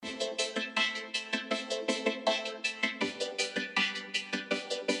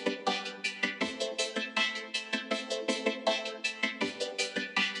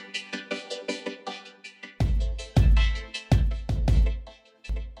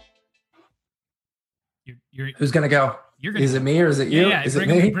Who's going to go? Is it me or is it you? Yeah, is it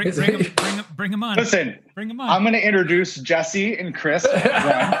me? Bring him on. Listen, bring him on. I'm going to introduce Jesse and Chris.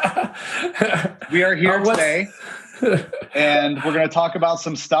 We are here today, and we're going to talk about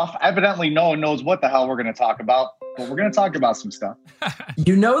some stuff. Evidently, no one knows what the hell we're going to talk about, but we're going to talk about some stuff.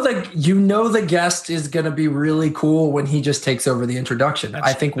 You know the guest is going to be really cool when he just takes over the introduction.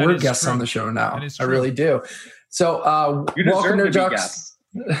 I think we're guests on the show now. I really do. So, welcome, Nerd Jocks.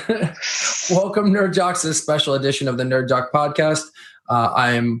 Welcome, Nerd Jocks, to this special edition of the Nerd Jock Podcast.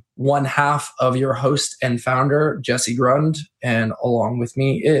 I am one half of your host and founder, Jesse Grund, and along with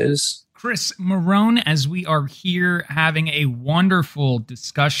me is Chris Marone, as we are here having a wonderful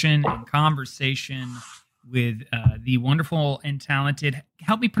discussion and conversation with the wonderful and talented.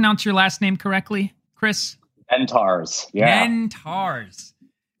 Help me pronounce your last name correctly, Chris. Mentars. Yeah. Mentars.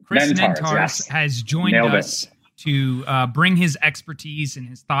 Chris Mentars yes. has joined us to bring his expertise and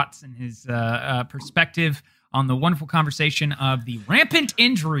his thoughts and his perspective on the wonderful conversation of the rampant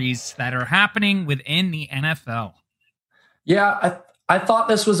injuries that are happening within the NFL. Yeah, I thought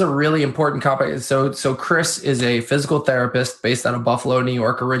this was a really important topic. So Chris is a physical therapist based out of Buffalo, New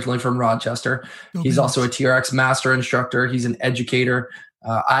York, originally from Rochester. He's also a TRX master instructor. He's an educator.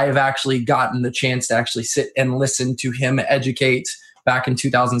 I've actually gotten the chance to actually sit and listen to him educate. Back in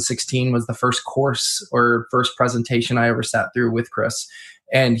 2016 was the first course or first presentation I ever sat through with Chris.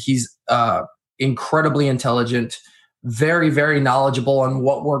 And he's incredibly intelligent, very, very knowledgeable on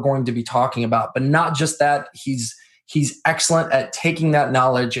what we're going to be talking about. But not just that, he's excellent at taking that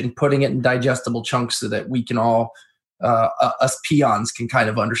knowledge and putting it in digestible chunks so that we can all, us peons, can kind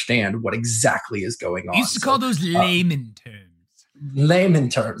of understand what exactly is going on. You used to call those layman terms. Layman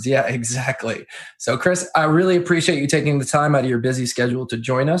terms. Yeah, exactly. So Chris, I really appreciate you taking the time out of your busy schedule to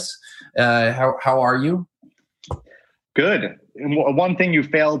join us. How are you? Good. And one thing you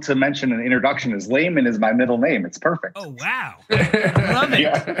failed to mention in the introduction is Layman is my middle name. It's perfect. Oh, wow. I love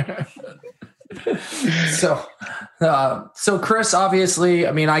it. So Chris, obviously,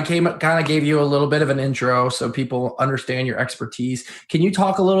 I mean, I kind of gave you a little bit of an intro so people understand your expertise. Can you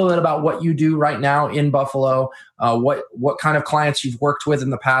talk a little bit about what you do right now in Buffalo? What kind of clients you've worked with in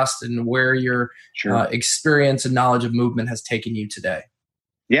the past and where your experience and knowledge of movement has taken you today?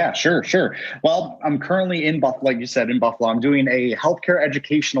 Yeah, sure. Well, I'm currently in Buffalo, like you said, in Buffalo. I'm doing a healthcare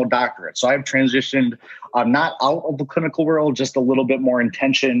educational doctorate. So I've transitioned not out of the clinical world, just a little bit more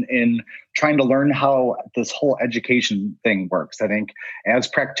intention in trying to learn how this whole education thing works. I think as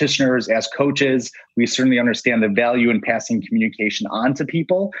practitioners, as coaches, we certainly understand the value in passing communication on to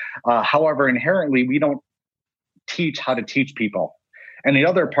people. However, inherently, we don't teach how to teach people. And the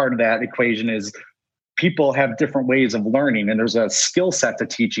other part of that equation is people have different ways of learning, and there's a skill set to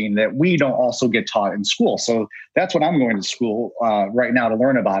teaching that we don't also get taught in school. So that's what I'm going to school right now to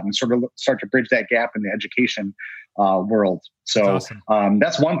learn about and sort of start to bridge that gap in the education world. So awesome.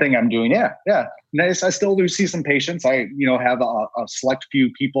 That's one thing I'm doing. Yeah. Nice. I still do see some patients. I, have a select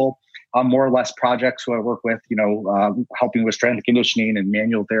few people, more or less projects who I work with, helping with strength and conditioning and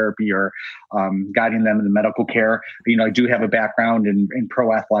manual therapy or guiding them in the medical care. I do have a background in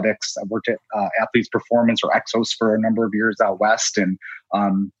pro athletics. I worked at Athletes Performance or Exos for a number of years out west, and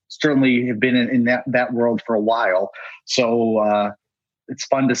certainly have been in that world for a while. So it's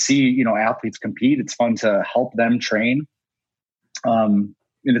fun to see, athletes compete. It's fun to help them train. And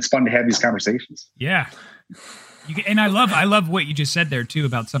it's fun to have these conversations. Yeah. And I love what you just said there too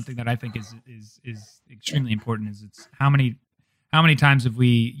about something that I think is extremely important. Is it's how many times have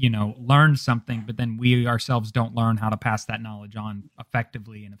we learned something, but then we ourselves don't learn how to pass that knowledge on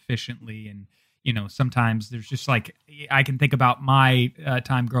effectively and efficiently. And sometimes there's just like, I can think about my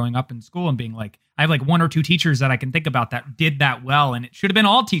time growing up in school and being like, I have like one or two teachers that I can think about that did that well, and it should have been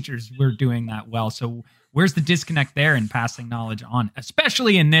all teachers were doing that well. So where's the disconnect there in passing knowledge on,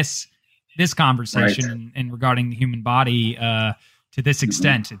 especially in this conversation right. and regarding the human body to this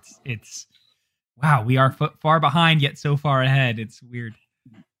extent? It's wow, we are far behind yet so far ahead. It's weird.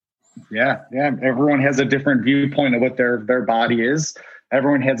 Yeah. Everyone has a different viewpoint of what their body is.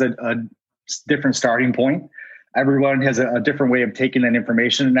 Everyone has a different starting point. Everyone has a different way of taking that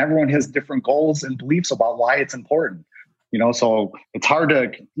information, and everyone has different goals and beliefs about why it's important. So it's hard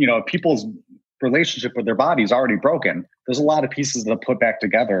to, people's relationship with their body is already broken. There's a lot of pieces that are put back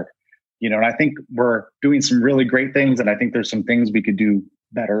together. And I think we're doing some really great things, and I think there's some things we could do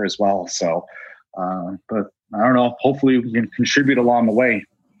better as well. So, but I don't know, hopefully we can contribute along the way.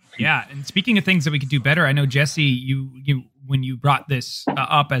 Yeah. And speaking of things that we could do better, I know, Jesse, you when you brought this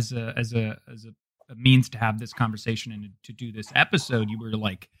up as a means to have this conversation and to do this episode, you were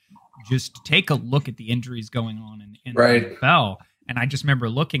like, just take a look at the injuries going on in right. the NFL. And I just remember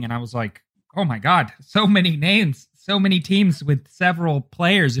looking and I was like, Oh my God, so many names, so many teams with several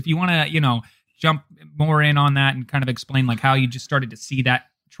players. If you want to, jump more in on that and kind of explain like how you just started to see that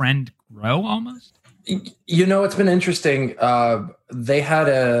trend grow almost. It's been interesting. The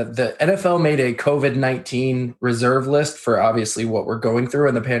NFL made a COVID-19 reserve list for obviously what we're going through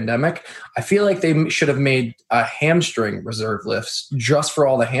in the pandemic. I feel like they should have made a hamstring reserve list just for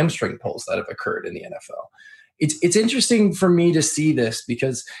all the hamstring pulls that have occurred in the NFL. It's interesting for me to see this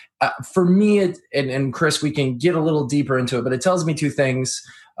because for me, and Chris, we can get a little deeper into it, but it tells me two things.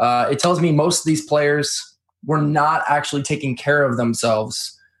 It tells me most of these players were not actually taking care of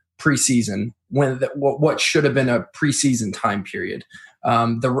themselves preseason when what should have been a preseason time period.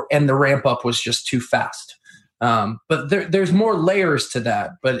 The ramp up was just too fast. But there's more layers to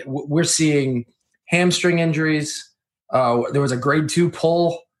that. But we're seeing hamstring injuries. There was a grade 2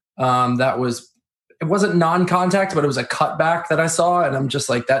 pull it wasn't non-contact, but it was a cutback that I saw, and I'm just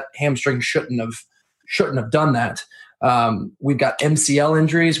like, that hamstring shouldn't have done that. We've got MCL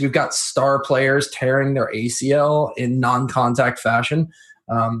injuries. We've got star players tearing their ACL in non-contact fashion.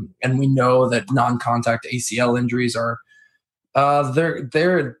 And we know that non-contact ACL injuries are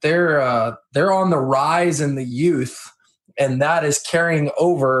they're on the rise in the youth, and that is carrying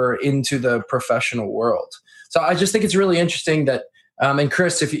over into the professional world. So I just think it's really interesting that, and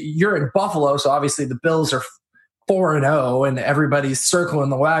Chris, if you're in Buffalo, so obviously the Bills are 4-0 and everybody's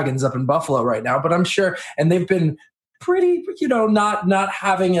circling the wagons up in Buffalo right now, but I'm sure, and they've been pretty, not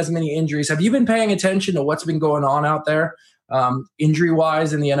having as many injuries. Have you been paying attention to what's been going on out there?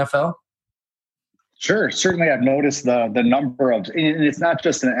 Injury-wise in the NFL? Sure. Certainly I've noticed the number of, and it's not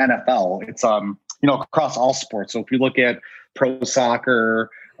just in the NFL, it's, across all sports. So if you look at pro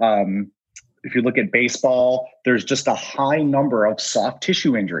soccer, if you look at baseball, there's just a high number of soft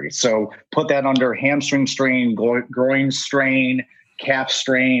tissue injuries. So put that under hamstring strain, groin strain, calf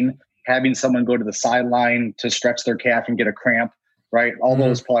strain, having someone go to the sideline to stretch their calf and get a cramp. Right. All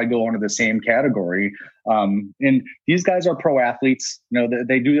those probably go under the same category. And these guys are pro athletes.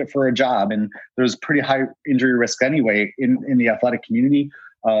 They do it for a job, and there's pretty high injury risk anyway in the athletic community.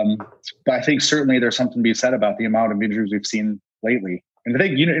 But I think certainly there's something to be said about the amount of injuries we've seen lately. And I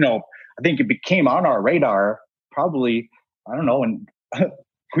think, I think it became on our radar probably, I don't know. And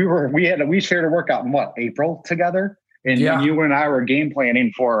we shared a workout in April together. And you and I were game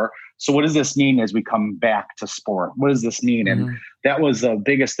planning for, so what does this mean as we come back to sport? What does this mean? And that was the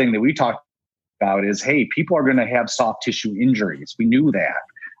biggest thing that we talked about is, hey, people are going to have soft tissue injuries. We knew that.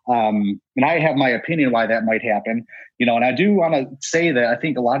 And I have my opinion why that might happen, and I do want to say that I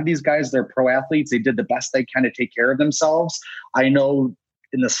think a lot of these guys, they're pro athletes. They did the best they can to take care of themselves. I know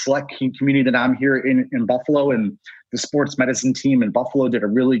in the select community that I'm here in Buffalo, and the sports medicine team in Buffalo did a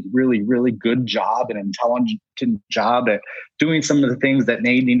really, really, really good job, an intelligent job at doing some of the things that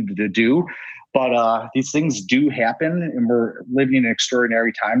they needed to do. But these things do happen, and we're living in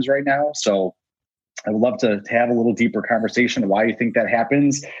extraordinary times right now. So I would love to have a little deeper conversation of why you think that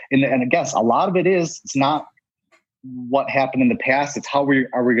happens. And I guess a lot of it is, it's not what happened in the past. It's how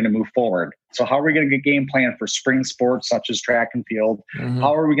are we going to move forward? So how are we going to get game plan for spring sports such as track and field?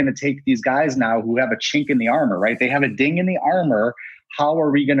 How are we going to take these guys now who have a chink in the armor, right? They have a ding in the armor. How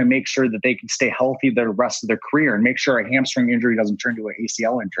are we going to make sure that they can stay healthy the rest of their career and make sure a hamstring injury doesn't turn to an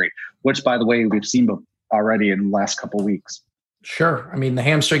ACL injury, which, by the way, we've seen already in the last couple of weeks. Sure. I mean, the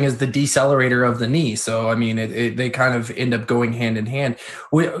hamstring is the decelerator of the knee. So, I mean, they kind of end up going hand in hand.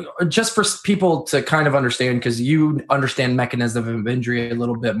 Just for people to kind of understand, because you understand mechanism of injury a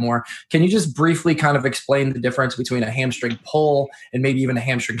little bit more, can you just briefly kind of explain the difference between a hamstring pull and maybe even a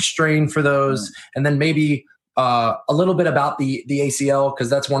hamstring strain for those? And then maybe a little bit about the ACL, because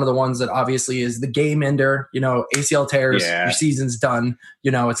that's one of the ones that obviously is the game ender. ACL tears, your season's done.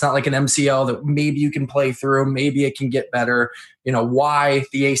 It's not like an MCL that maybe you can play through, maybe it can get better. Why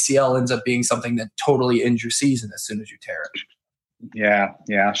the ACL ends up being something that totally ends your season as soon as you tear it.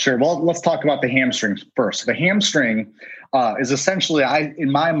 Yeah, sure. Well, let's talk about the hamstring first. The hamstring is essentially,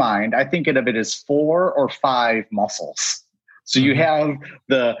 in my mind, I think of it as 4 or 5 muscles. So you have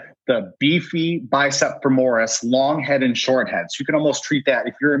the beefy bicep femoris, long head and short head. So you can almost treat that.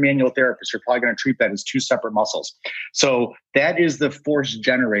 If you're a manual therapist, you're probably going to treat that as 2 separate muscles. So that is the force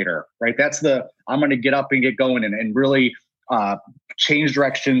generator, right? That's I'm going to get up and get going and really change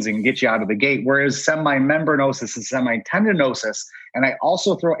directions and get you out of the gate. Whereas semimembranosus and semitendinosus, and I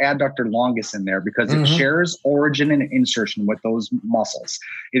also throw adductor longus in there because it shares origin and insertion with those muscles.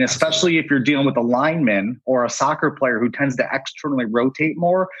 And especially if you're dealing with a lineman or a soccer player who tends to externally rotate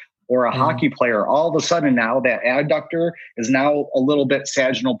more, or a hockey player, all of a sudden now that adductor is now a little bit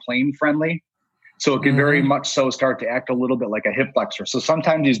sagittal plane friendly. So it can very much so start to act a little bit like a hip flexor. So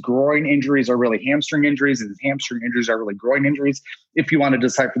sometimes these groin injuries are really hamstring injuries, and these hamstring injuries are really groin injuries, if you want to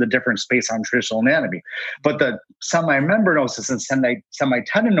decipher the difference based on traditional anatomy. But the semimembranosus and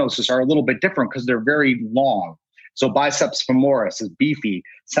semitendinosus are a little bit different because they're very long. So biceps femoris is beefy.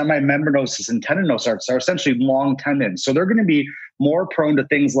 Semimembranosus and tendinosus are essentially long tendons. So they're going to be more prone to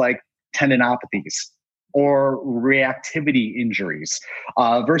things like tendinopathies or reactivity injuries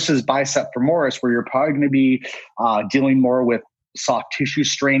versus bicep femoris, where you're probably going to be dealing more with soft tissue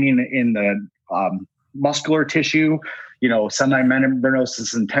straining in the muscular tissue.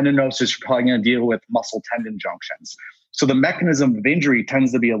 Semimembranosus and tendinosus, you're probably going to deal with muscle tendon junctions. So the mechanism of injury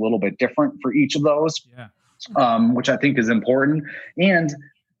tends to be a little bit different for each of those, which I think is important. And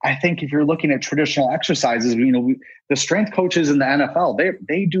I think if you're looking at traditional exercises, the strength coaches in the NFL,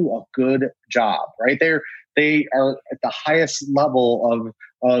 they do a good job, right? They are at the highest level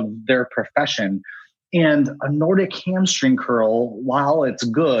of their profession. And a Nordic hamstring curl, while it's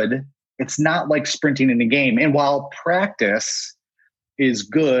good, it's not like sprinting in a game. And while practice is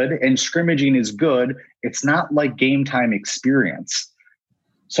good and scrimmaging is good, it's not like game time experience.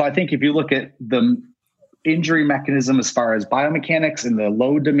 So I think if you look at the injury mechanism as far as biomechanics and the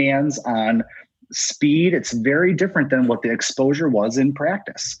load demands on speed, it's very different than what the exposure was in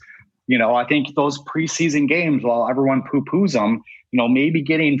practice. I think those preseason games, while everyone poo-poos them, maybe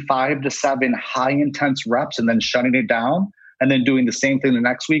getting 5 to 7 high intense reps and then shutting it down and then doing the same thing the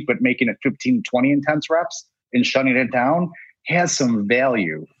next week, but making it 15, 20 intense reps and shutting it down has some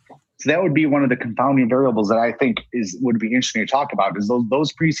value. So that would be one of the confounding variables that I think would be interesting to talk about is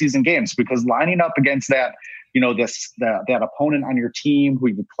those preseason games, because lining up against that, that opponent on your team who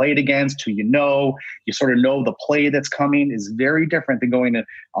you played against, who you sort of know the play that's coming, is very different than going to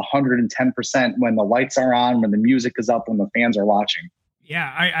 110% when the lights are on, when the music is up, when the fans are watching.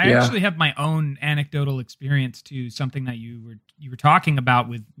 Yeah, I actually have my own anecdotal experience to something that you were talking about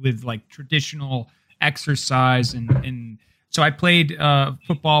with like traditional exercise and so I played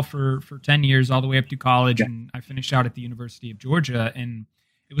football for 10 years all the way up to college, and I finished out at the University of Georgia. And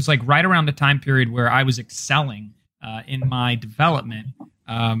it was like right around the time period where I was excelling in my development.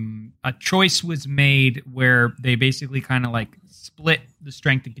 A choice was made where they basically kind of like split the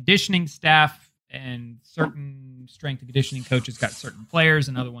strength and conditioning staff, and certain strength and conditioning coaches got certain players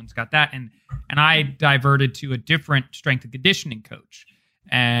and other ones got that. And I diverted to a different strength and conditioning coach.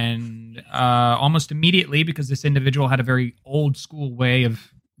 And almost immediately, because this individual had a very old school way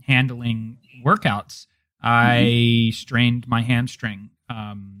of handling workouts, I strained my hamstring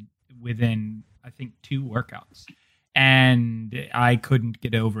within, I think, 2 workouts. And I couldn't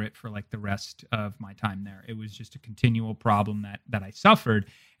get over it for like the rest of my time there. It was just a continual problem that I suffered.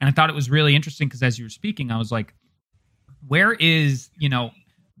 And I thought it was really interesting because as you were speaking, I was like, where is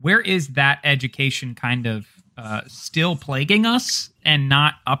that education kind of still plaguing us and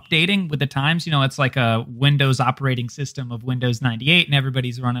not updating with the times? It's like a Windows operating system of Windows 98, and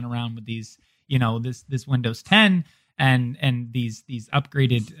everybody's running around with these, this Windows 10 and these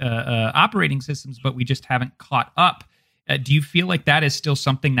upgraded operating systems, but we just haven't caught up. Do you feel like that is still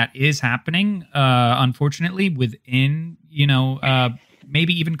something that is happening, unfortunately, within,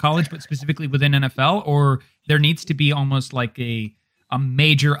 maybe even college, but specifically within NFL, or there needs to be almost like a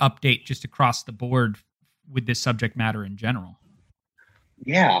major update just across the board with this subject matter in general?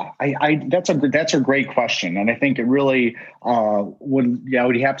 Yeah, that's a great question, and I think it really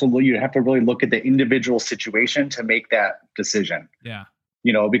you'd have to really look at the individual situation to make that decision. Yeah,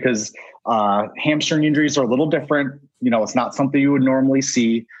 because hamstring injuries are a little different. It's not something you would normally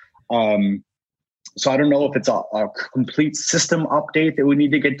see. So I don't know if it's a complete system update that we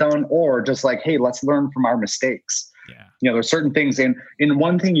need to get done, or just like, hey, let's learn from our mistakes. Yeah. There's certain things, and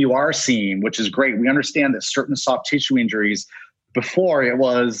one thing you are seeing, which is great. We understand that certain soft tissue injuries, before it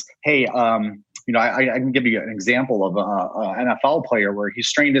was, hey, I can give you an example of an NFL player where he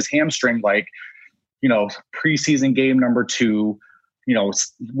strained his hamstring, preseason game number 2,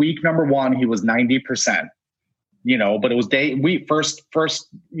 week number 1, he was 90%, but it was first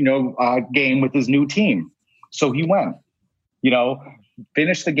game with his new team. So he went,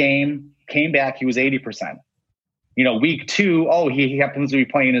 finished the game, came back, he was 80%. Week 2, he happens to be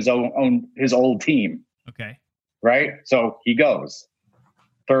playing his old team. Okay. Right. So he goes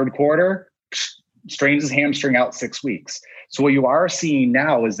 3rd quarter, strains his hamstring out 6 weeks. So what you are seeing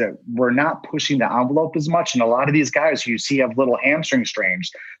now is that we're not pushing the envelope as much. And a lot of these guys who you see have little hamstring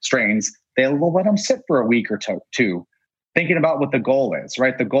strains, they'll let them sit for a week or two, thinking about what the goal is,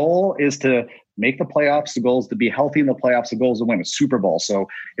 right? The goal is to make the playoffs. The goal is to be healthy in the playoffs. The goal is to win a Super Bowl. So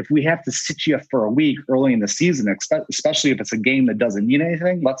if we have to sit you for a week early in the season, especially if it's a game that doesn't mean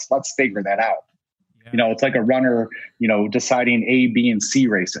anything, let's figure that out. You know, it's like a runner, you know, deciding A, B, and C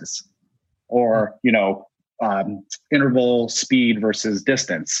races, or, you know, interval speed versus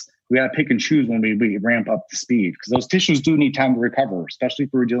distance. We got to pick and choose when we ramp up the speed, because those tissues do need time to recover, especially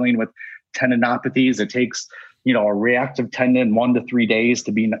if we're dealing with tendinopathies. It takes, you know, a reactive tendon 1 to 3 days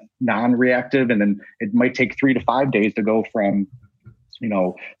to be non-reactive. And then it might take 3 to 5 days to go from, you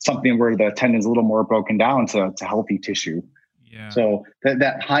know, something where the tendon's a little more broken down to healthy tissue. Yeah. So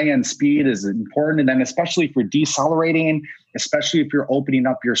that high-end speed is important. And then especially if you're decelerating, especially if you're opening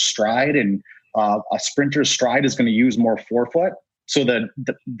up your stride, and a sprinter's stride is going to use more forefoot. So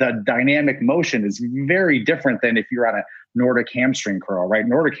the dynamic motion is very different than if you're on a Nordic hamstring curl, right?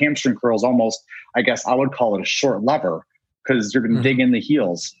 Nordic hamstring curl is almost, I guess I would call it a short lever, because you're going to dig in the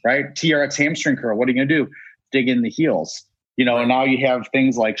heels, right? TRX hamstring curl, what are you going to do? Dig in the heels. You know, and now you have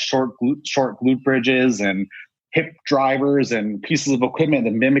things like short glute bridges and hip drivers and pieces of equipment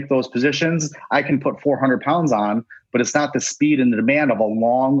that mimic those positions. I can put 400 pounds on, but it's not the speed and the demand of a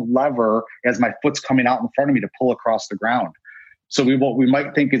long lever as my foot's coming out in front of me to pull across the ground. So what we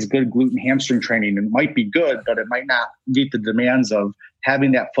might think is good glute and hamstring training, it might be good, but it might not meet the demands of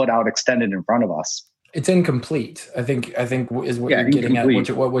having that foot out extended in front of us. It's incomplete, I think is what you're getting at,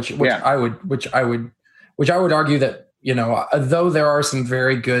 which I would argue that, you know, though there are some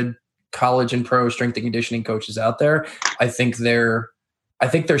very good college and pro strength and conditioning coaches out there, I think they're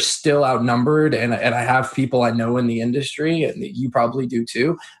still outnumbered. And I have people I know in the industry, and you probably do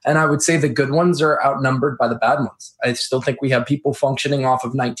too. And I would say the good ones are outnumbered by the bad ones. I still think we have people functioning off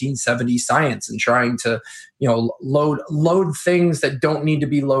of 1970 science and trying to, you know, load things that don't need to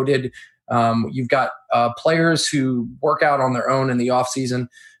be loaded. You've got players who work out on their own in the off season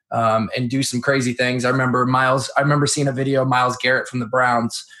and do some crazy things. I remember seeing a video of Myles Garrett from the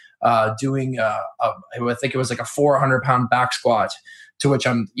Browns doing I think it was like a 400-pound back squat, to which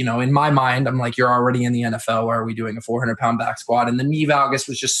I'm, you know, in my mind, I'm like, you're already in the NFL. Why are we doing a 400-pound back squat? And the knee valgus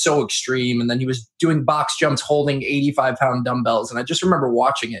was just so extreme. And then he was doing box jumps holding 85-pound dumbbells. And I just remember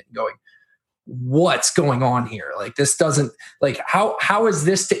watching it and going, what's going on here? Like, this doesn't, like, how is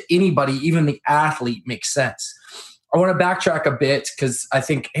this to anybody, even the athlete, make sense? I want to backtrack a bit, because I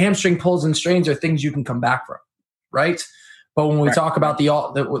think hamstring pulls and strains are things you can come back from, right? But when we talk about the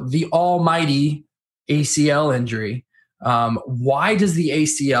almighty ACL injury, why is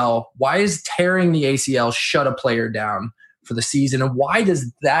tearing the ACL shut a player down for the season? And why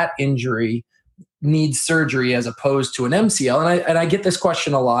does that injury need surgery as opposed to an MCL? And I get this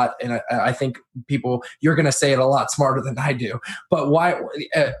question a lot, and I think you're going to say it a lot smarter than I do. But why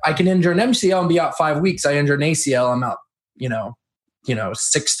I can injure an MCL and be out 5 weeks. I injure an ACL, I'm out, you know,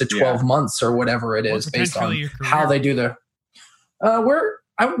 6 to 12 months or whatever it is, based on how they do the.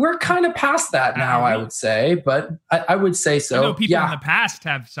 We're kind of past that now, I would say, but I would say so. I know people in the past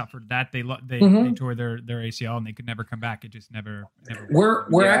have suffered that. They tore their ACL and they could never come back. It just never.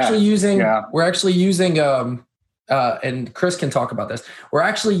 We're actually using and Chris can talk about this. We're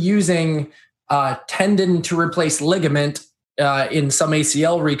actually using tendon to replace ligament in some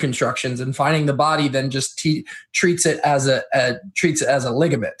ACL reconstructions, and finding the body then just treats it as a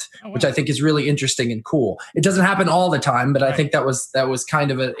ligament, which I think is really interesting and cool. It doesn't happen all the time, but I think that was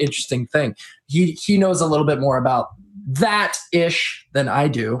kind of an interesting thing. He knows a little bit more about that ish than I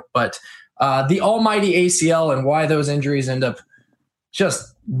do, but the almighty ACL and why those injuries end up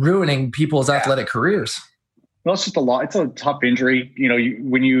just ruining people's athletic careers. Well, it's just it's a tough injury. You know,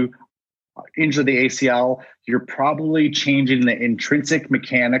 when you injure the ACL, you're probably changing the intrinsic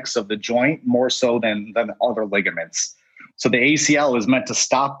mechanics of the joint more so than other ligaments. So the ACL is meant to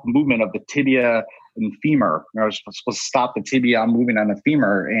stop movement of the tibia and femur. It's supposed to stop the tibia moving on the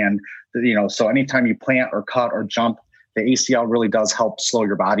femur. And, you know, so anytime you plant or cut or jump, the ACL really does help slow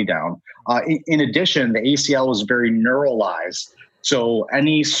your body down. In addition, the ACL is very neuralized. So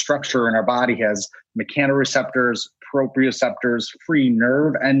any structure in our body has mechanoreceptors, proprioceptors, free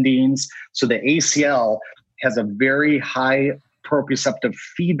nerve endings. So the ACL has a very high proprioceptive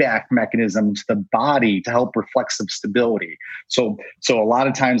feedback mechanism to the body to help reflexive stability. So a lot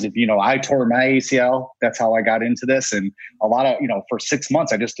of times, if, you know, I tore my ACL, that's how I got into this. And a lot of, you know, for 6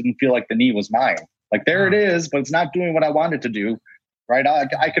 months, I just didn't feel like the knee was mine. Like, there it is, but it's not doing what I wanted to do, right?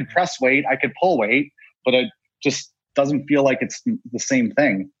 I could press weight, I could pull weight, but it just doesn't feel like it's the same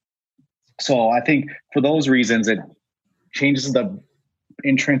thing. So I think for those reasons, it changes the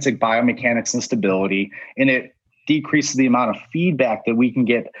intrinsic biomechanics and stability, and it decreases the amount of feedback that we can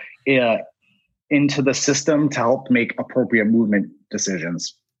get into the system to help make appropriate movement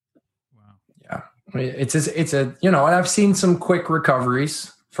decisions. Wow. Yeah. It's a, you know, and I've seen some quick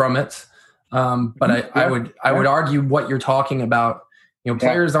recoveries from it. But I would argue what you're talking about, you know,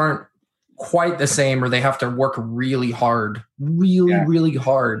 players aren't quite the same, or they have to work really hard, really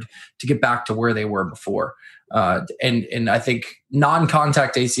hard to get back to where they were before. And I think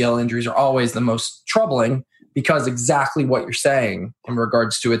non-contact ACL injuries are always the most troubling, because exactly what you're saying in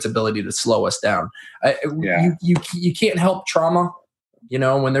regards to its ability to slow us down. You can't help trauma,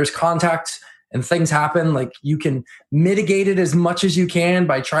 when there's contact and things happen. Like, you can mitigate it as much as you can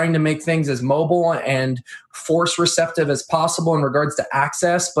by trying to make things as mobile and force receptive as possible in regards to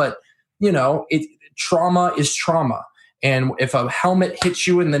access. But, trauma is trauma. And if a helmet hits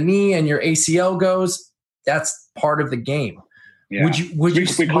you in the knee and your ACL goes, that's part of the game. Yeah.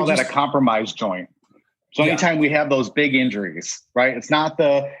 We call that a compromised joint. So anytime we have those big injuries, right? It's not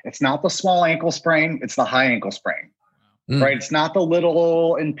the small ankle sprain, it's the high ankle sprain. Right? It's not the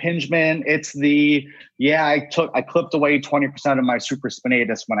little impingement. It's I clipped away 20% of my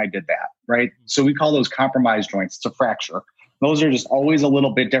supraspinatus when I did that. Right? So we call those compromised joints. It's a fracture. Those are just always a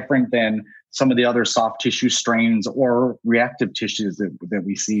little bit different than some of the other soft tissue strains or reactive tissues that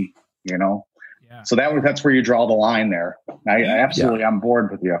we see, Yeah. So that's where you draw the line there. I'm on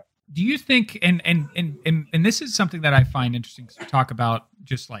board with you. Do you think, and this is something that I find interesting to talk about,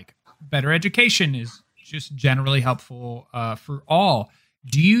 just like better education is just generally helpful for all.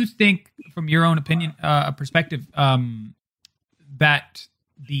 Do you think, from your own opinion, perspective, that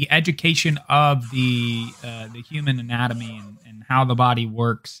the education of the human anatomy and how the body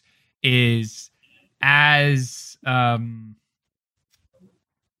works is as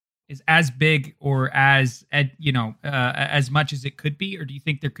big or as much as it could be? Or do you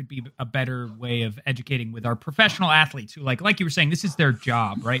think there could be a better way of educating with our professional athletes who, like you were saying, this is their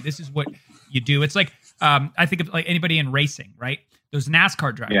job, right? This is what you do. It's like, I think of like anybody in racing, right? Those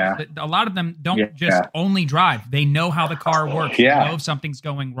NASCAR drivers, a lot of them don't just only drive. They know how the car works. They know if something's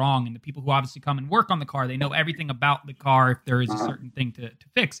going wrong. And the people who obviously come and work on the car, they know everything about the car if there is a certain thing to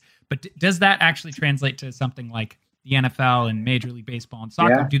fix. But does that actually translate to something like the NFL and Major League Baseball and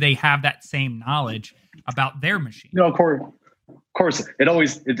soccer? Do they have that same knowledge about their machine? Of course,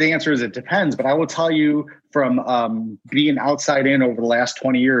 the answer is it depends. But I will tell you, from being outside in over the last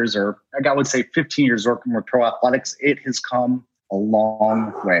 20 years, or I would say 15 years working with pro athletics, it has come a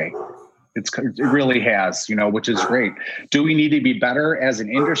long way. It really has, which is great. Do we need to be better as an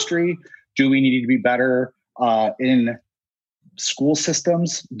industry? Do we need to be better in school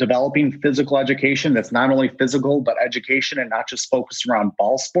systems, developing physical education that's not only physical, but education and not just focused around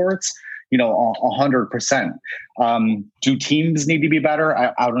ball sports? 100%. Do teams need to be better?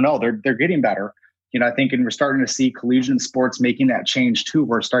 I don't know. They're getting better. I think, and we're starting to see collegiate sports making that change too.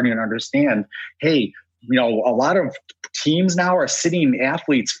 We're starting to understand, hey, a lot of teams now are sitting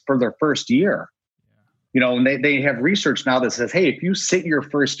athletes for their first year. And they have research now that says, hey, if you sit your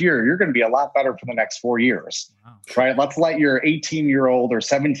first year, you're going to be a lot better for the next 4 years. Wow. Right? Let's let your 18-year-old or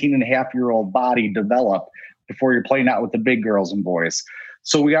 17-and-a-half-year-old body develop before you're playing out with the big girls and boys.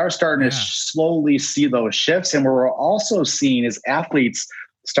 So we are starting to slowly see those shifts. And what we're also seeing is athletes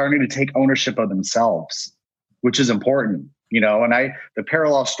starting to take ownership of themselves, which is important. And the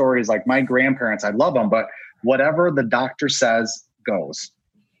parallel stories, like my grandparents, I love them, but whatever the doctor says goes.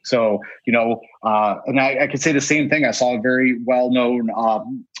 So, and I could say the same thing. I saw a very well-known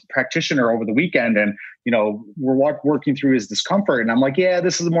practitioner over the weekend, and, we're working through his discomfort. And I'm like, yeah,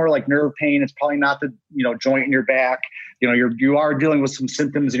 this is more like nerve pain. It's probably not the, joint in your back. You are dealing with some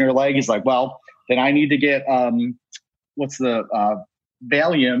symptoms in your leg. He's like, well, then I need to get,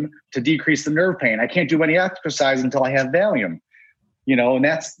 Valium to decrease the nerve pain. I can't do any exercise until I have Valium. And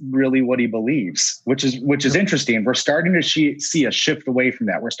that's really what he believes, which is interesting. We're starting to see a shift away from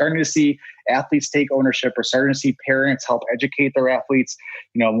that. We're starting to see athletes take ownership. We're starting to see parents help educate their athletes.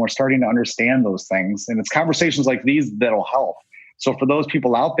 And we're starting to understand those things. And it's conversations like these that'll help. So for those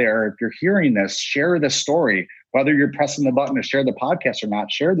people out there, if you're hearing this, share this story. Whether you're pressing the button to share the podcast or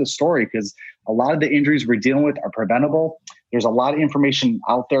not, share the story, because a lot of the injuries we're dealing with are preventable. There's a lot of information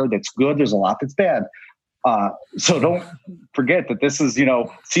out there that's good. There's a lot that's bad. So don't forget that this is,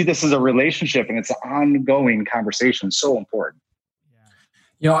 see this as a relationship, and it's an ongoing conversation. So important.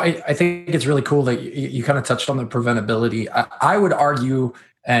 I think it's really cool that you kind of touched on the preventability. I would argue,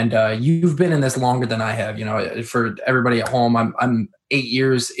 and you've been in this longer than I have, for everybody at home, I'm 8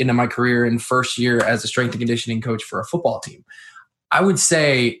 years into my career and first year as a strength and conditioning coach for a football team. I would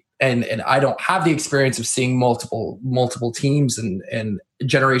say, and I don't have the experience of seeing multiple teams and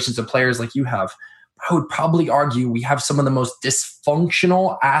generations of players like you have, I would probably argue we have some of the most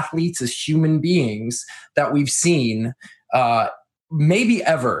dysfunctional athletes as human beings that we've seen maybe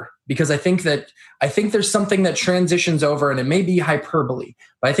ever, because I think there's something that transitions over, and it may be hyperbole,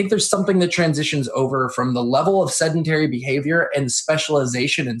 but I think there's something that transitions over from the level of sedentary behavior and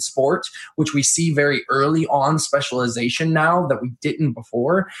specialization in sport, which we see very early on specialization now that we didn't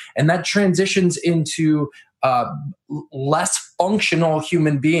before. And that transitions into less functional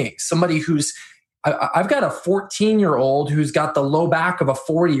human beings. Somebody who's, I've got a 14-year-old who's got the low back of a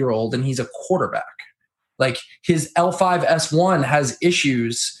 40-year-old, and he's a quarterback. Like his L5-S1 has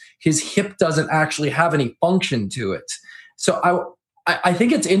issues. His hip doesn't actually have any function to it. So I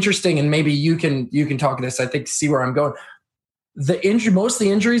think it's interesting, and maybe you can talk to this. I think see where I'm going. Most of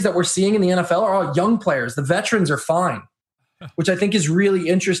the injuries that we're seeing in the NFL are all young players. The veterans are fine, which I think is really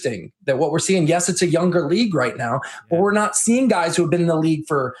interesting. That what we're seeing, yes, it's a younger league right now, but we're not seeing guys who have been in the league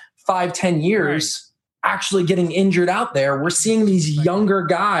for 5-10 years actually getting injured out there. We're seeing these younger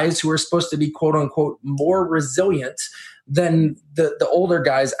guys who are supposed to be quote unquote more resilient than the older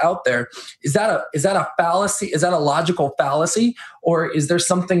guys out there. Is that a fallacy? Is that a logical fallacy? Or is there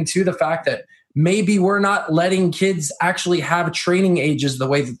something to the fact that maybe we're not letting kids actually have training ages the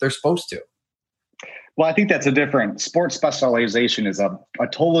way that they're supposed to? Well, I think that's a different sports specialization is a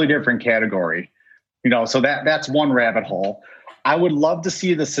totally different category, so that's one rabbit hole. I would love to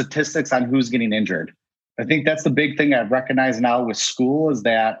see the statistics on who's getting injured. I think that's the big thing I've recognized now with school is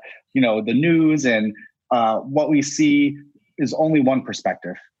that, the news and what we see is only one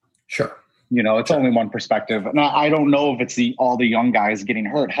perspective. Sure. It's only one perspective. And I don't know if it's all the young guys getting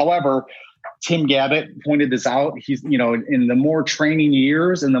hurt. However, Tim Gabbett pointed this out. He's, in the more training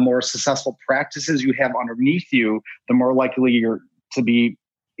years and the more successful practices you have underneath you, the more likely you're to be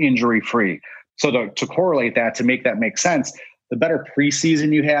injury free. So to correlate that, to make that make sense, the better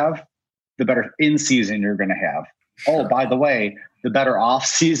preseason you have, the better in season you're going to have. Sure. Oh, by the way, the better off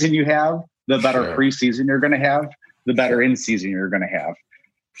season you have, the better preseason you're going to have, the better in season you're going to have.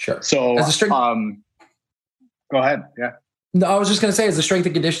 Sure. So, go ahead. Yeah. No, I was just going to say, as a strength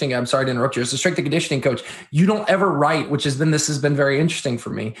and conditioning, I'm sorry to interrupt you. As a strength and conditioning coach, you don't ever write, this has been very interesting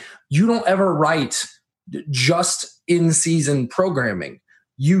for me. You don't ever write just in season programming.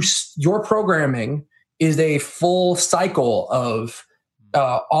 Your programming is a full cycle of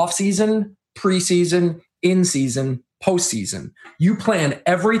off season, preseason, in season, postseason. You plan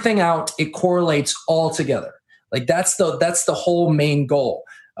everything out. It correlates all together. Like that's the whole main goal.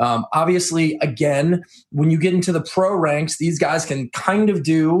 Obviously, again, when you get into the pro ranks, these guys can kind of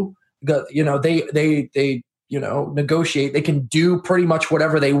do, they negotiate. They can do pretty much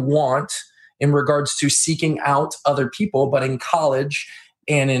whatever they want in regards to seeking out other people. But in college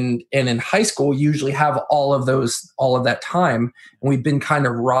and in high school, you usually have all of that time, and we've been kind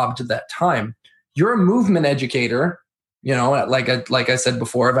of robbed of that time. You're a movement educator. Like I said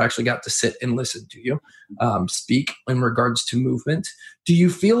before, I've actually got to sit and listen to you speak in regards to movement. Do you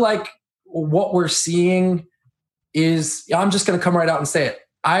feel like what we're seeing is, I'm just going to come right out and say it.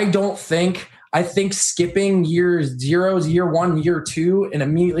 I think skipping year 0, year 1, year 2, and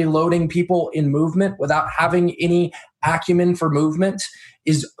immediately loading people in movement without having any acumen for movement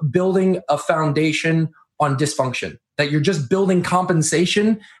is building a foundation on dysfunction. That you're just building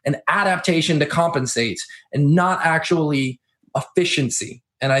compensation and adaptation to compensate and not actually efficiency.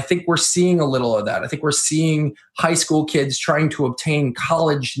 And I think we're seeing a little of that. I think we're seeing high school kids trying to obtain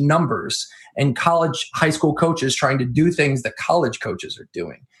college numbers and high school coaches trying to do things that college coaches are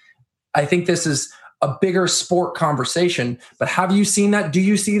doing. I think this is a bigger sport conversation, but have you seen that? Do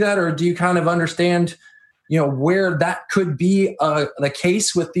you see that? Or do you kind of understand, where that could be the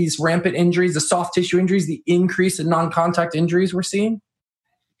case with these rampant injuries, the soft tissue injuries, the increase in non-contact injuries we're seeing?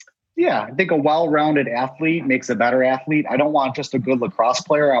 Yeah, I think a well-rounded athlete makes a better athlete. I don't want just a good lacrosse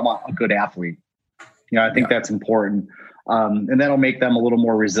player. I want a good athlete. I think that's important. And that'll make them a little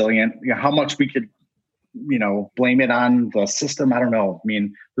more resilient. How much we could, blame it on the system, I don't know. I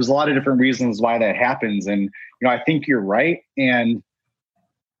mean, there's a lot of different reasons why that happens. And, I think you're right. And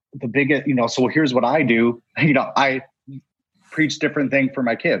the biggest, so here's what I do. I preach different thing for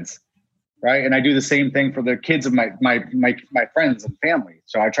my kids, right? And I do the same thing for the kids of my friends and family.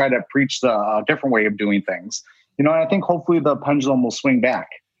 So I try to preach the different way of doing things, and I think hopefully the pendulum will swing back.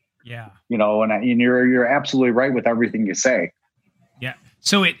 Yeah. And you're absolutely right with everything you say. Yeah.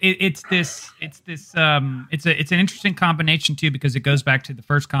 So it's an interesting combination too, because it goes back to the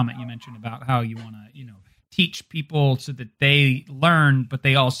first comment you mentioned about how you want to, teach people so that they learn, but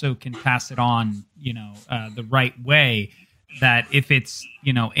they also can pass it on, the right way. That if it's,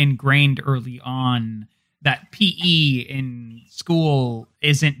 ingrained early on, that PE in school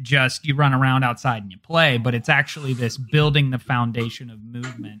isn't just you run around outside and you play, but it's actually this building the foundation of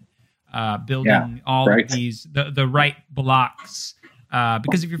movement, building all of these, the right blocks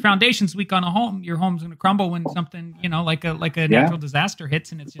Because if your foundation's weak on a home, your home's going to crumble when something, like a natural disaster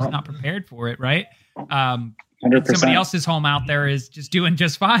hits and it's just not prepared for it, right? 100%. Somebody else's home out there is just doing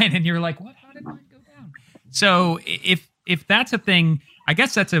just fine, and you're like, "What? How did mine go down?" So if that's a thing, I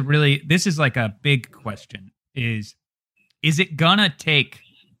guess this is like a big question: is it gonna take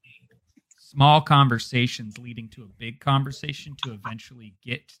small conversations leading to a big conversation to eventually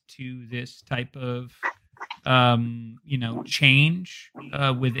get to this type of change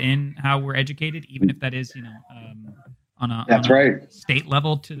within how we're educated, even if that is on a state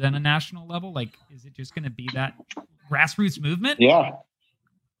level to then a national level? Like, is it just going to be that grassroots movement? Yeah.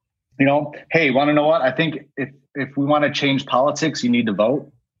 Hey, want to know what? I think if we want to change politics, you need to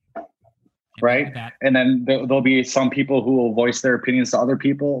vote, right? And then there'll be some people who will voice their opinions to other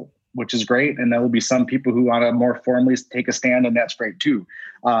people, which is great. And there will be some people who want to more formally take a stand, and that's great too.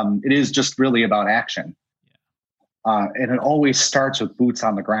 It is just really about action. And it always starts with boots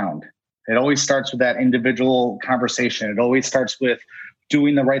on the ground. It always starts with that individual conversation. It always starts with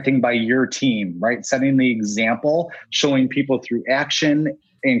doing the right thing by your team, right? Setting the example, showing people through action,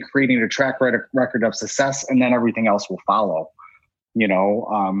 and creating a track record of success, and then everything else will follow.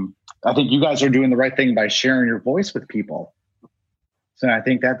 I think you guys are doing the right thing by sharing your voice with people. So I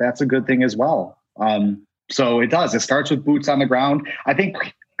think that's a good thing as well. So it does. It starts with boots on the ground. I think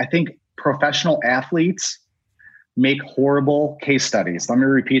professional athletes make horrible case studies. Let me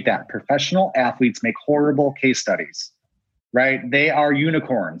repeat that. Professional athletes make horrible case studies, right? They are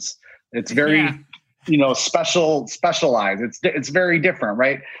unicorns. It's very, specialized. It's very different,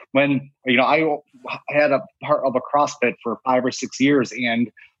 right? When, I had a part of a CrossFit for 5 or 6 years, and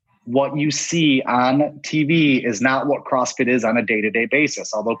what you see on TV is not what CrossFit is on a day-to-day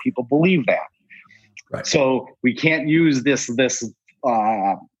basis, although people believe that. Right. So we can't use this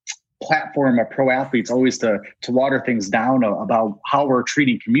platform of pro athletes always to water things down about how we're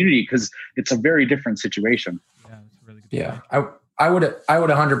treating community, because it's a very different situation. Yeah, that's a really good point. I would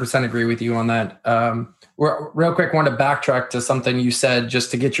 100% agree with you on that. Real quick, wanted to backtrack to something you said just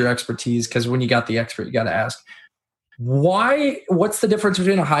to get your expertise, because when you got the expert, you got to ask what's the difference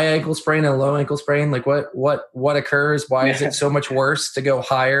between a high ankle sprain and a low ankle sprain? Like what occurs? Why is it so much worse to go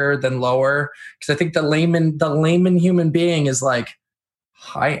higher than lower? Because I think the layman human being is like,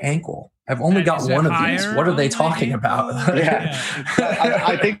 high ankle. I've only got one of these. What are they talking about?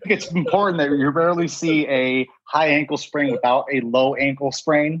 I think it's important that you rarely see a high ankle sprain without a low ankle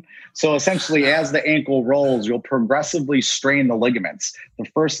sprain. So essentially, as the ankle rolls, you'll progressively strain the ligaments. The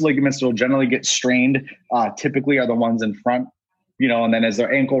first ligaments that will generally get strained typically are the ones in front, and then as the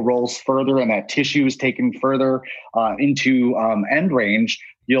ankle rolls further and that tissue is taken further into end range,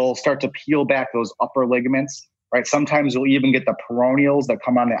 you'll start to peel back those upper ligaments. Right. Sometimes you'll even get the peroneals that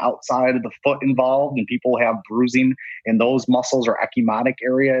come on the outside of the foot involved, and people have bruising in those muscles or ecchymotic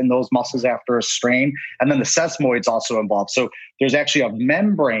area in those muscles after a strain. And then the sesamoid's also involved. So there's actually a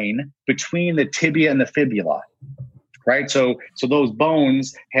membrane between the tibia and the fibula. Right. So those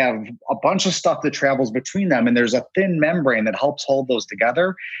bones have a bunch of stuff that travels between them, and there's a thin membrane that helps hold those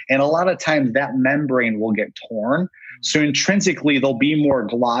together. And a lot of times that membrane will get torn. So intrinsically, there'll be more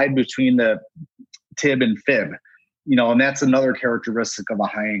glide between the tib and fib, and that's another characteristic of a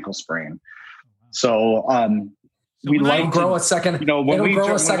high ankle sprain. So we like grow a second. It'll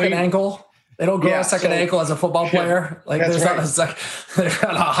grow a second ankle. It'll grow a second ankle as a football player. Like there's not there's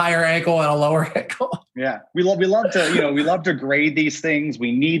got a higher ankle and a lower ankle. Yeah, we love to grade these things.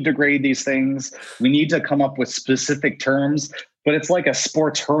 We need to grade these things. We need to come up with specific terms. But it's like a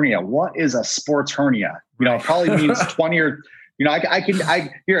sports hernia. What is a sports hernia? It probably means 20 or.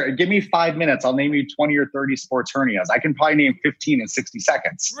 Here, give me 5 minutes. I'll name you 20 or 30 sports hernias. I can probably name 15 in 60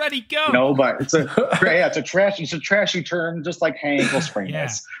 seconds. Ready, go. But it's a trashy term, just like high ankle sprain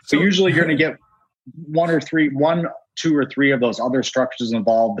is. So usually you're going to get 1, 2, or 3 of those other structures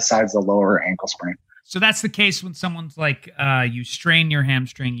involved besides the lower ankle sprain. So that's the case when someone's like, you strain your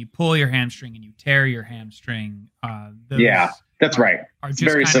hamstring, you pull your hamstring, and you tear your hamstring. That's right. It's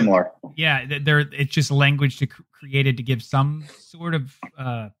very similar. It's just language created to give some sort of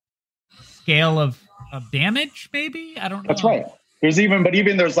scale of damage, maybe? I don't know. That's right.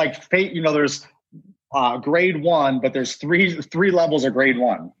 There's like fate, there's grade 1, but there's three levels of grade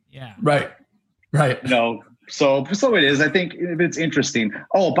 1. Yeah. Right. So it is. I think it's interesting.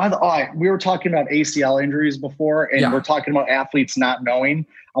 Oh, by the way, we were talking about ACL injuries before, and we're talking about athletes not knowing.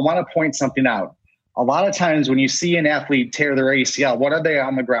 I want to point something out. A lot of times when you see an athlete tear their ACL, what are they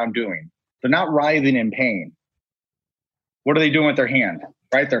on the ground doing? They're not writhing in pain. What are they doing with their hand?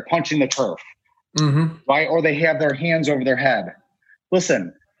 Right? They're punching the turf. Mm-hmm. Right? Or they have their hands over their head.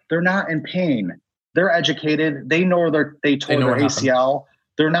 Listen, they're not in pain. They're educated. They know they tore their ACL.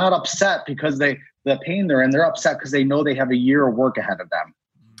 They're not upset because the pain they're in. They're upset because they know they have a year of work ahead of them.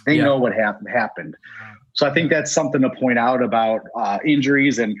 They know what happened. So I think that's something to point out about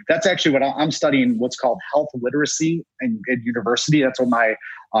injuries. And that's actually what I'm studying, what's called health literacy in university. That's what my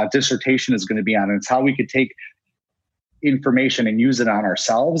dissertation is going to be on. And it's how we could take information and use it on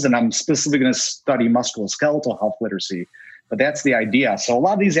ourselves. And I'm specifically going to study musculoskeletal health literacy. But that's the idea. So a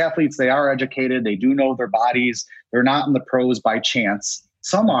lot of these athletes, they are educated. They do know their bodies. They're not in the pros by chance.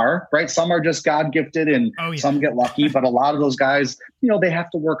 Some are, right? Some are just God gifted and some get lucky. But a lot of those guys, they have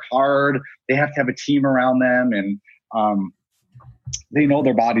to work hard. They have to have a team around them. And they know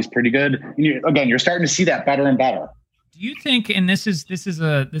their body's pretty good. And you're starting to see that better and better. Do you think, and this is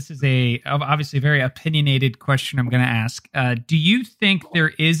a obviously very opinionated question I'm going to ask. Do you think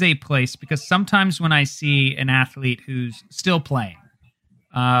there is a place, because sometimes when I see an athlete who's still playing,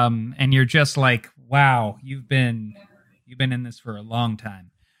 and you're just like, wow, you've been in this for a long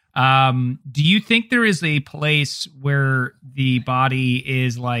time. Do you think there is a place where the body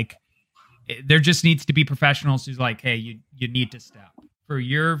is like, there just needs to be professionals who's like, hey, you need to stop for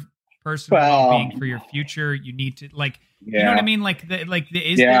your personal well-being, for your future? You need to you know what I mean?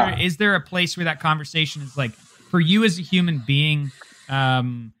 Is there a place where that conversation is like, for you as a human being,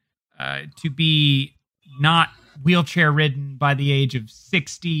 to be not wheelchair ridden by the age of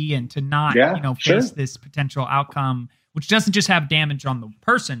 60 and to not, face this potential outcome, which doesn't just have damage on the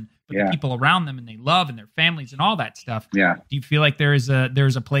person, but the people around them and they love and their families and all that stuff. Yeah. Do you feel like there's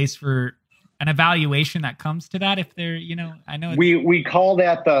a place for an evaluation that comes to that? If they're, I know we call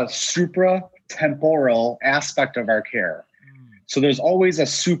that the supratemporal aspect of our care. So there's always a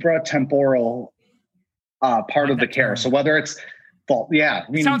supratemporal part of the care. Term. So whether it's,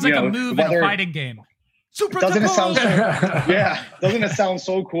 it sounds like a move in a fighting game. Doesn't it sound doesn't it sound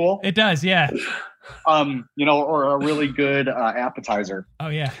so cool? It does, yeah. Or a really good appetizer. Oh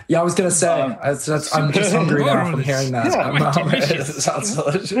yeah. Yeah, I was gonna say I'm just hungry now from hearing that. It sounds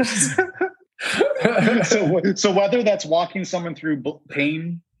delicious. So whether that's walking someone through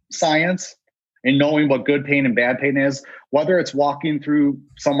pain science and knowing what good pain and bad pain is, whether it's walking through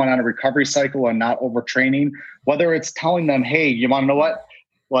someone on a recovery cycle and not overtraining, whether it's telling them, hey, you want to know what?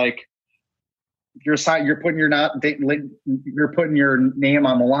 Like, you're putting your name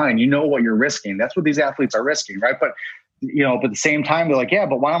on the line. You know what you're risking. That's what these athletes are risking, right? But but at the same time, they're like, yeah,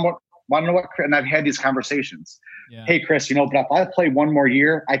 but want to know what? And I've had these conversations. Yeah. Hey, Chris, but if I play one more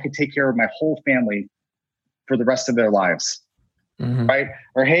year, I could take care of my whole family for the rest of their lives, right?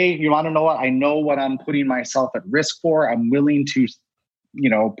 Or hey, you want to know what? I know what I'm putting myself at risk for. I'm willing to,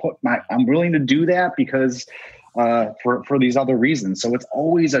 I'm willing to do that because. For these other reasons. So it's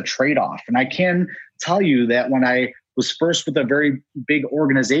always a trade-off. And I can tell you that when I was first with a very big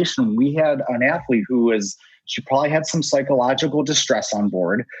organization, we had an athlete she probably had some psychological distress on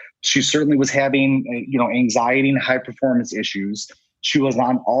board. She certainly was having, anxiety and high performance issues. She was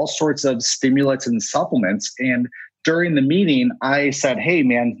on all sorts of stimulants and supplements. And during the meeting, I said, hey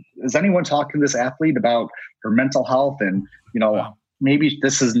man, is anyone talking to this athlete about her mental health? And, maybe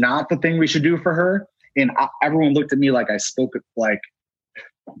this is not the thing we should do for her. And everyone looked at me like I spoke like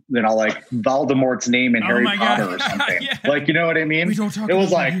Voldemort's name in Harry Potter or something. Yeah. Like, you know what I mean? It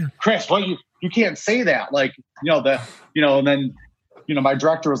was like, here. Chris, what you can't say that. Like, and then, my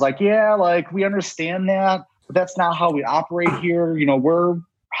director was like, yeah, like we understand that, but that's not how we operate here. We're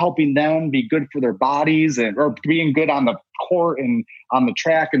helping them be good for their bodies or being good on the court and on the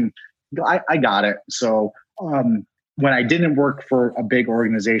track. And I got it. So, when I didn't work for a big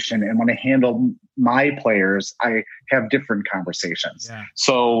organization and when I handle my players, I have different conversations. Yeah.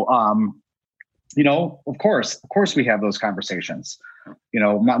 So, of course we have those conversations.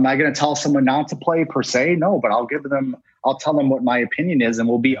 Am I going to tell someone not to play per se? No, but I'll tell them what my opinion is and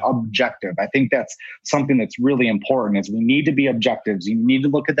we'll be objective. I think that's something that's really important is we need to be objectives. You need to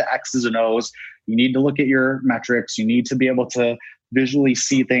look at the X's and O's. You need to look at your metrics. You need to be able to visually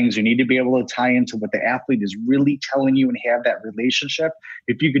see things. You need to be able to tie into what the athlete is really telling you and have that relationship.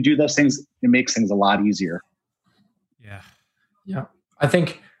 If you could do those things, it makes things a lot easier. Yeah. Yeah. I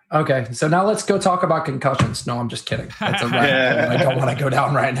think, okay. So now let's go talk about concussions. No, I'm just kidding. That's a I don't want to go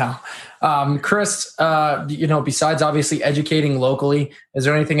down right now. Chris, besides obviously educating locally, is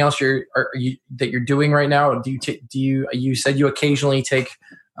there anything else that you're doing right now? Or you said you occasionally take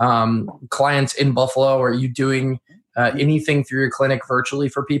clients in Buffalo? Are you doing anything through your clinic virtually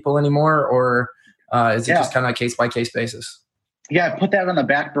for people anymore, or is it just kind of case by case basis? Yeah, I put that on the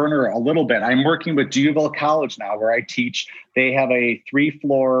back burner a little bit. I'm working with Duvall College now where I teach. They have a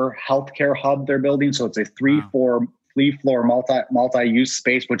 3-floor healthcare hub they're building. So it's a 3-floor flea floor multi-use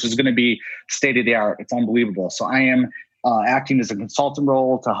space, which is going to be state of the art. It's unbelievable. So I am acting as a consultant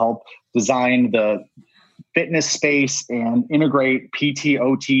role to help design the fitness space and integrate PT,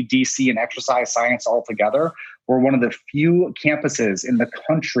 OT, DC, and exercise science all together. We're one of the few campuses in the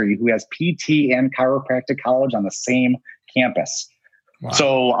country who has PT and chiropractic college on the same campus. Wow.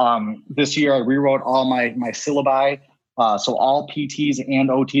 So this year I rewrote all my syllabi. So all PTs and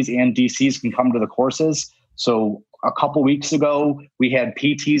OTs and DCs can come to the courses. So a couple weeks ago, we had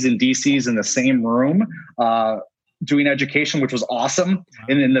PTs and DCs in the same room doing education, which was awesome. Wow.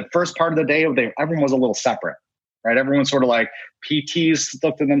 And in the first part of the day, everyone was a little separate, right? Everyone's sort of like PTs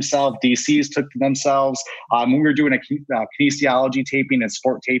took to themselves, DCs took to themselves. When we were doing a kinesiology taping and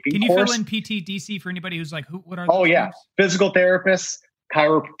sport taping Can you course, fill in PT, DC for anybody who's like, what are those names? Physical therapists.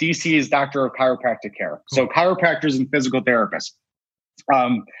 DC is doctor of chiropractic care. Cool. So chiropractors and physical therapists.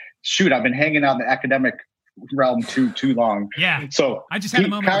 I've been hanging out in the academic realm too long. Yeah. So I just had a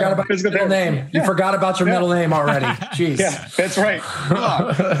moment. Forgot about your middle name. You forgot about your middle name already. Jeez. Yeah, that's right.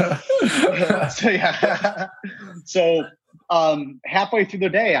 So halfway through the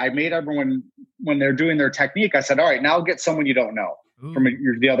day, I made everyone, when they're doing their technique, I said, all right, now get someone you don't know. Ooh. From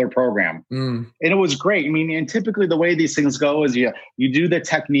the other program. And it was great. I mean, and typically the way these things go is you do the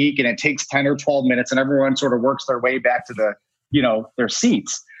technique and it takes 10 or 12 minutes and everyone sort of works their way back to their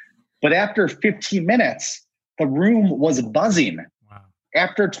seats. But after 15 minutes, the room was buzzing. Wow.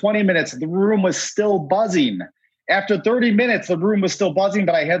 After 20 minutes, the room was still buzzing. After 30 minutes, the room was still buzzing,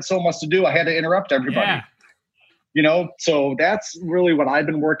 but I had so much to do. I had to interrupt everybody. Yeah. So that's really what I've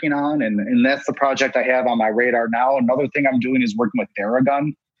been working on. And that's the project I have on my radar now. Another thing I'm doing is working with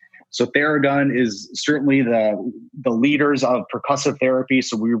Theragun. So Theragun is certainly the leaders of percussive therapy.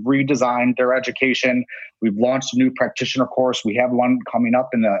 So we've redesigned their education. We've launched a new practitioner course. We have one coming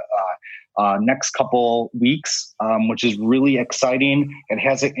up in the next couple weeks, which is really exciting. It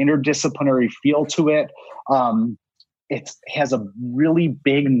has an interdisciplinary feel to it. It has a really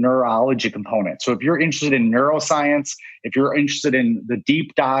big neurology component. So if you're interested in neuroscience, if you're interested in the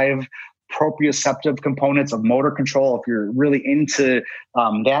deep dive proprioceptive components of motor control, if you're really into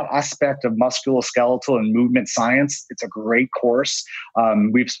that aspect of musculoskeletal and movement science, it's a great course.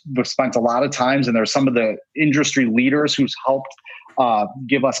 We've spent a lot of times, and there's some of the industry leaders who's helped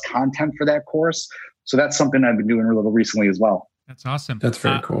give us content for that course. So that's something I've been doing a little recently as well. That's awesome. That's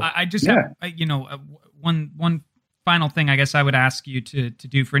very cool. I just have, one final thing I guess I would ask you to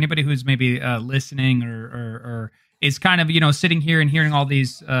do for anybody who's maybe listening or is kind of, sitting here and hearing all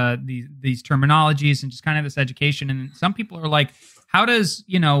these terminologies and just kind of this education. And some people are like, how does,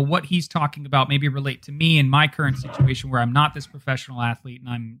 what he's talking about maybe relate to me in my current situation where I'm not this professional athlete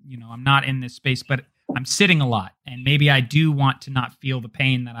and I'm not in this space, but I'm sitting a lot. And maybe I do want to not feel the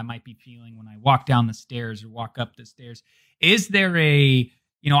pain that I might be feeling when I walk down the stairs or walk up the stairs. Is there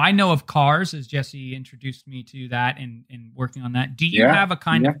I know of CARS, as Jesse introduced me to that and working on that. Do you have a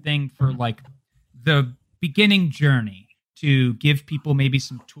kind of thing for like the beginning journey to give people maybe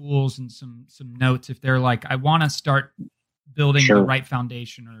some tools and some notes if they're like, I want to start building the right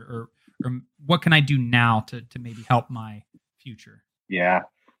foundation or what can I do now to maybe help my future? Yeah.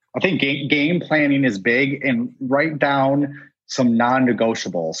 I think game planning is big, and write down some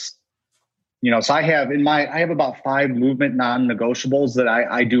non-negotiables. So I have about 5 movement non-negotiables that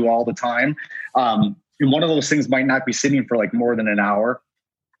I do all the time. And one of those things might not be sitting for like more than an hour,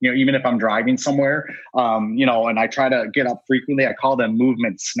 even if I'm driving somewhere, and I try to get up frequently. I call them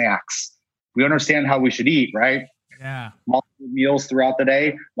movement snacks. We understand how we should eat, right? Yeah. Multiple meals throughout the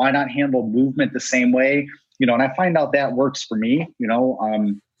day. Why not handle movement the same way? And I find out that works for me.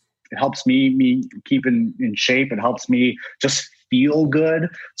 It helps me keep in shape. It helps me just feel good.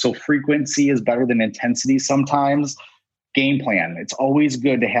 So frequency is better than intensity sometimes. Game plan. It's always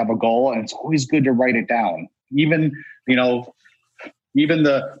good to have a goal, and it's always good to write it down. Even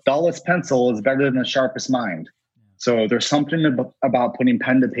the dullest pencil is better than the sharpest mind. So there's something about putting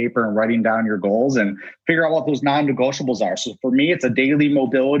pen to paper and writing down your goals and figure out what those non-negotiables are. So for me, it's a daily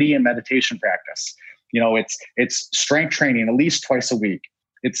mobility and meditation practice. It's strength training at least twice a week.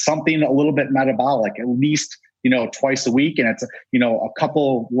 It's something a little bit metabolic, at least, twice a week. And it's, a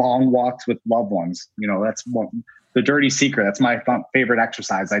couple long walks with loved ones. That's the dirty secret. That's my favorite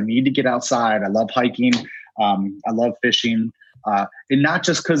exercise. I need to get outside. I love hiking. I love fishing. And not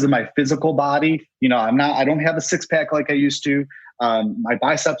just because of my physical body. I don't have a 6-pack like I used to. My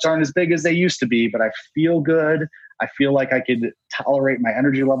biceps aren't as big as they used to be, but I feel good. I feel like I could tolerate my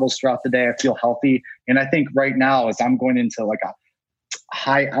energy levels throughout the day. I feel healthy. And I think right now, as I'm going into like a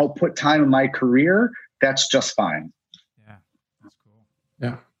high output time in my career, that's just fine. Yeah, that's cool.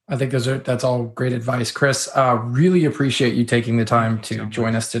 Yeah. I think that's all great advice, Chris. Really appreciate you taking the time to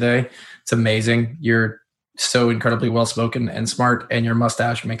join us today. It's amazing. You're so incredibly well spoken and smart, and your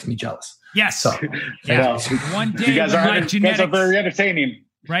mustache makes me jealous. Yes. So, yeah. One day, you guys are very entertaining.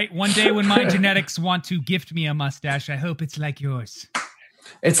 Right. One day, when my genetics want to gift me a mustache, I hope it's like yours.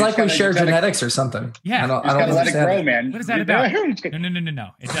 It's like we share genetics or something. Yeah, I don't let it grow, man. What is that about? No.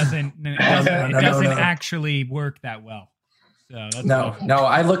 It doesn't. It doesn't actually work that well. So that's no.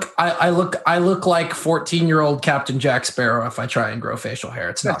 I look like 14-year-old Captain Jack Sparrow if I try and grow facial hair.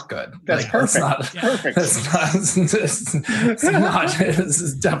 It's not good. That's perfect. Perfect. It's not. This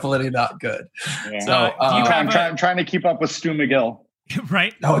is definitely not good. Yeah. So I'm trying to keep up with Stu McGill.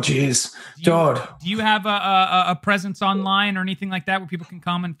 Right. Oh, geez, dude. Do you have a presence online or anything like that where people can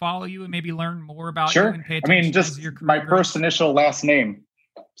come and follow you and maybe learn more about you and pay attention? Just your my first initial last name,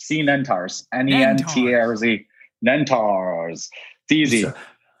 C Nentars, Nentarz. Nentars. It's easy.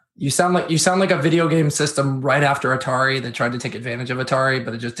 You sound like a video game system right after Atari that tried to take advantage of Atari,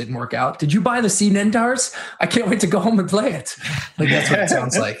 but it just didn't work out. Did you buy the C Nentars? I can't wait to go home and play it. Like that's what it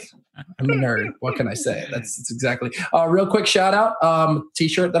sounds like. I'm a nerd. What can I say? That's exactly. Real quick shout out.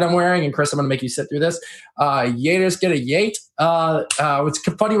 T-shirt that I'm wearing, and Chris, I'm going to make you sit through this. Yaters get a Yate. It's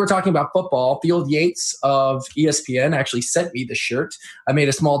funny we're talking about football. Field Yates of ESPN actually sent me the shirt. I made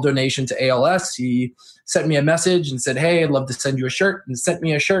a small donation to ALS. He sent me a message and said, "Hey, I'd love to send you a shirt," and sent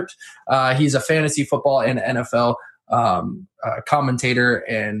me a shirt. He's a fantasy football and NFL commentator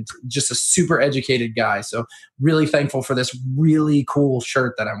and just a super educated guy. So really thankful for this really cool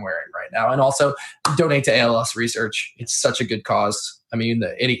shirt that I'm wearing right now. And also donate to ALS research. It's such a good cause. I mean,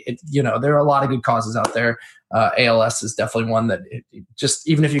 there are a lot of good causes out there. ALS is definitely one that just,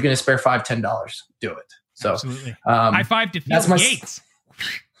 even if you're going to spare $5-10, do it. So absolutely. High five to Field Yates.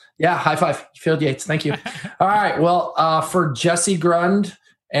 Yeah. High five. Field Yates. Thank you. All right. Well, for Jesse Grund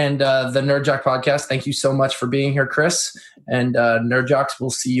and the Nerd Jock podcast, thank you so much for being here, Chris. And Nerd Jocks, we'll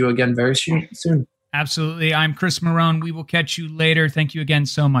see you again very soon. Absolutely. I'm Chris Marone. We will catch you later. Thank you again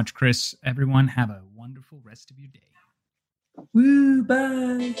so much, Chris. Everyone, have a wonderful rest of your day. Woo,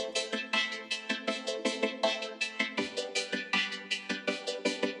 bye.